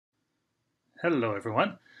Hello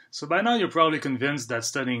everyone. So by now you're probably convinced that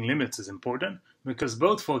studying limits is important because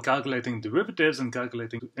both for calculating derivatives and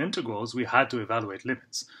calculating integrals we had to evaluate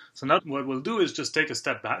limits. So now what we'll do is just take a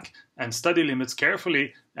step back and study limits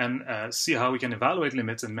carefully and see how we can evaluate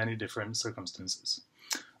limits in many different circumstances.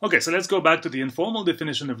 Okay, so let's go back to the informal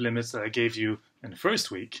definition of limits that I gave you in the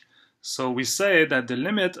first week. So we say that the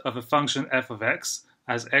limit of a function f of x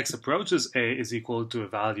as x approaches a is equal to a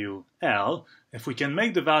value L if we can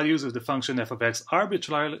make the values of the function f of x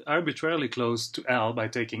arbitrarily close to L by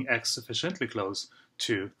taking x sufficiently close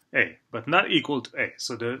to a, but not equal to a.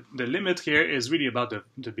 So the limit here is really about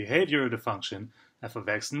the behavior of the function f of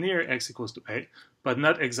x near x equals to a, but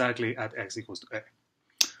not exactly at x equals to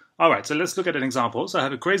a. Alright, so let's look at an example. So I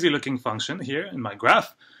have a crazy looking function here in my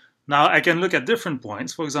graph. Now I can look at different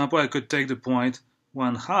points. For example, I could take the point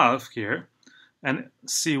 1/2 here and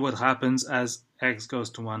see what happens as x goes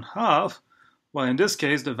to 1/2. Well, in this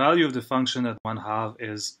case, the value of the function at 1/2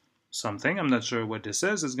 is something. I'm not sure what this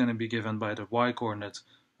is. It's going to be given by the y-coordinate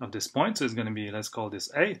of this point. So it's going to be, let's call this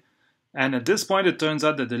a. And at this point, it turns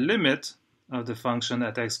out that the limit of the function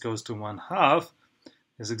at x goes to 1/2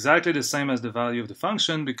 is exactly the same as the value of the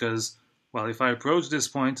function because, well, if I approach this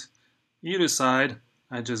point, either side,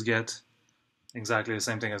 I just get exactly the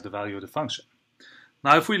same thing as the value of the function.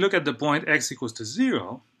 Now, if we look at the point x equals to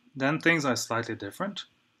 0, then things are slightly different.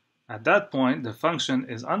 At that point, the function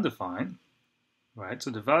is undefined, right? So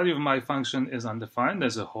the value of my function is undefined.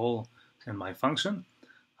 There's a hole in my function.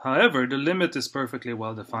 However, the limit is perfectly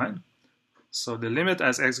well defined. So the limit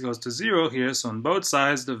as x goes to 0 here, so on both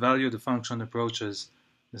sides, the value of the function approaches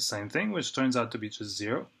the same thing, which turns out to be just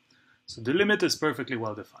 0. So the limit is perfectly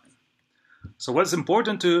well defined. So what's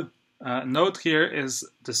important to note here is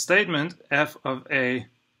the statement f of a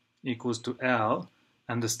equals to L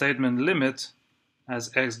and the statement limit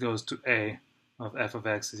as x goes to a of f of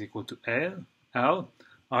x is equal to L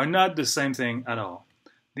are not the same thing at all.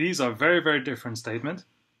 These are very, very different statements.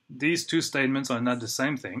 These two statements are not the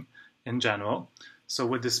same thing in general. So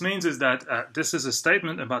what this means is that this is a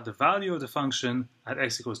statement about the value of the function at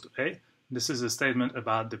x equals to a. This is a statement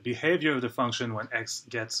about the behavior of the function when x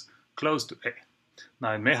gets close to a.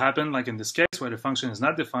 Now, it may happen, like in this case, where the function is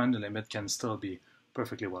not defined, the limit can still be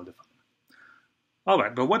perfectly well defined. All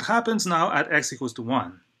right, but what happens now at x equals to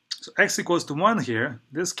 1? So x equals to 1 here,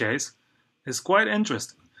 this case, is quite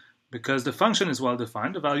interesting because the function is well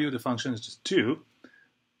defined. The value of the function is just 2.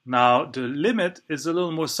 Now, the limit is a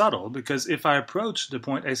little more subtle because if I approach the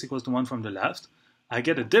point x equals to 1 from the left, I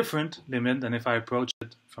get a different limit than if I approach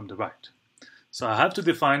it from the right. So I have to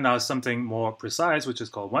define now something more precise, which is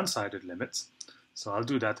called one-sided limits. So I'll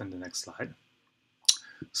do that in the next slide.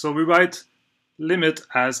 So we write limit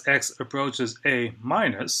as x approaches a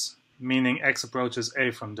minus, meaning x approaches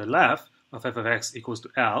a from the left of f of x equals to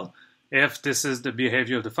L, if this is the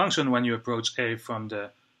behavior of the function when you approach a from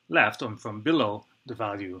the left or from below the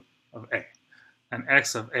value of a. And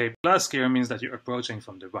x of a plus here means that you're approaching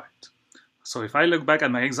from the right. So if I look back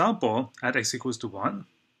at my example at x equals to 1,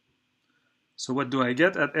 so what do I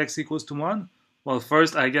get at x equals to 1? Well,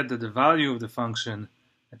 first I get that the value of the function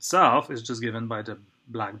itself is just given by the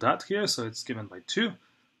black dot here, so it's given by 2.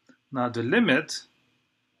 Now the limit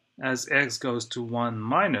as x goes to 1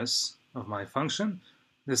 minus of my function,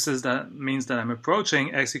 means that I'm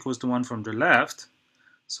approaching x equals to 1 from the left,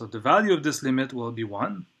 so the value of this limit will be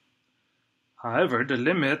 1. However, the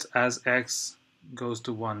limit as x goes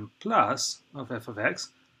to 1 plus of f of x,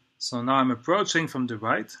 so now I'm approaching from the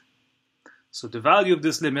right, so the value of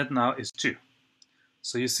this limit now is 2.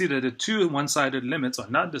 So you see that the two one-sided limits are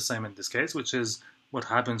not the same in this case, which is what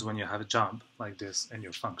happens when you have a jump like this in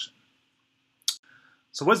your function.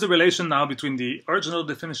 So what's the relation now between the original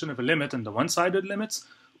definition of a limit and the one-sided limits?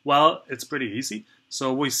 Well, it's pretty easy.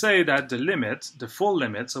 So we say that the limit, the full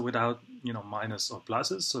limit, so without minus or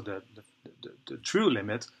pluses, so the true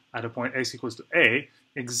limit at a point x equals to a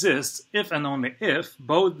exists if and only if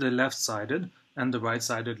both the left-sided and the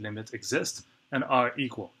right-sided limit exist and are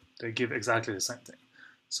equal. They give exactly the same thing.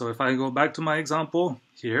 So if I go back to my example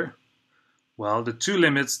here, well, the two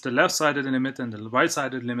limits, the left-sided limit and the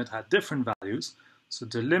right-sided limit had different values. So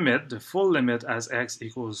the limit, the full limit as x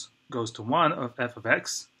goes to 1 of f of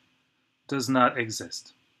x does not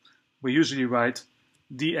exist. We usually write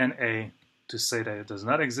DNA to say that it does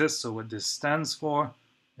not exist. So what this stands for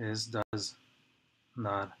is does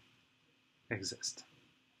not exist.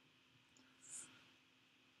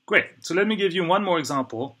 Great. So let me give you one more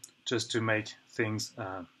example just to make things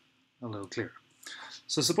a little clearer.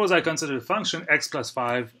 So suppose I consider the function x plus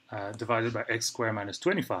 5 divided by x squared minus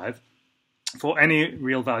 25 for any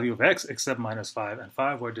real value of x except minus 5 and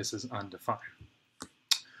 5 where this is undefined.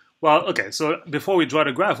 Well, okay, so before we draw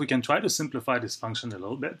the graph, we can try to simplify this function a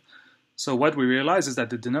little bit. So what we realize is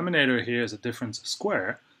that the denominator here is a difference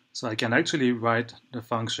square, so I can actually write the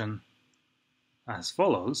function as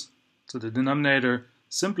follows. So the denominator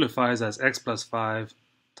simplifies as x plus 5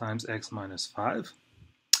 times x minus 5.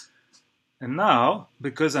 And now,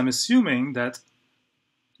 because I'm assuming that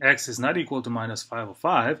x is not equal to minus 5 or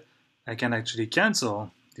 5, I can actually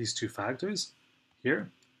cancel these two factors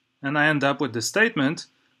here. And I end up with the statement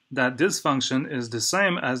that this function is the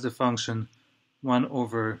same as the function 1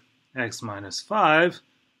 over x minus 5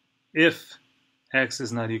 if x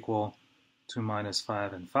is not equal to minus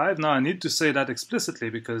 5 and 5. Now I need to say that explicitly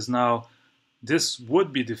because now this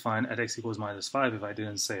would be defined at x equals minus 5 if I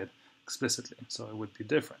didn't say it explicitly, so it would be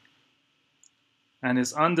different. And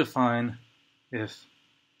it's undefined if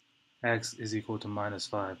x is equal to minus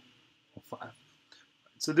 5 or 5.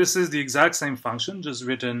 So this is the exact same function, just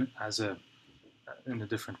written as in a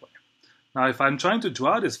different way. Now if I'm trying to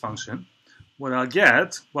draw this function, what I'll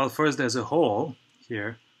get, well, first there's a hole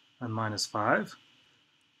here at minus 5.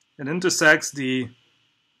 It intersects the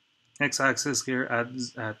x-axis here at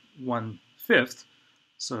 1/5.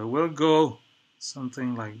 So it will go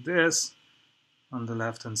something like this on the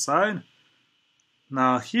left-hand side.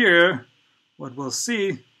 Now here, what we'll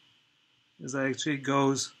see is that it actually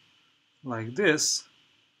goes like this.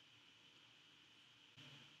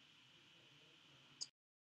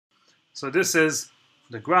 So this is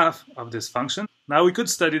the graph of this function. Now we could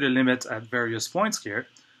study the limit at various points here.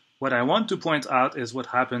 What I want to point out is what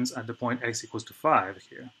happens at the point x equals to 5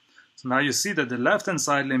 here. So now you see that the left-hand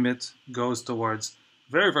side limit goes towards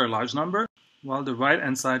very, very large number, while the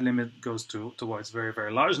right-hand side limit goes towards very,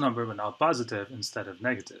 very large number, but now positive instead of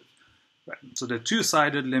negative. Right. So the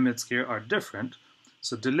two-sided limits here are different.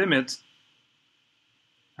 So the limit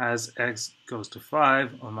as x goes to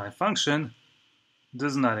 5 on my function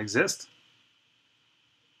does not exist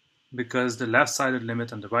because the left-sided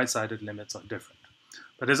limit and the right-sided limits are different.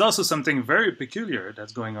 But there's also something very peculiar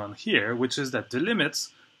that's going on here, which is that the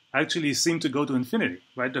limits actually seem to go to infinity,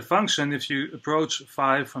 right? The function, if you approach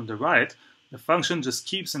 5 from the right, the function just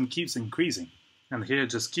keeps and keeps increasing. And here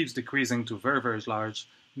it just keeps decreasing to very, very large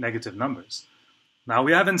negative numbers. Now,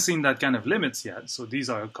 we haven't seen that kind of limits yet, so these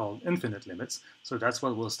are called infinite limits. So that's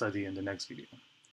what we'll study in the next video.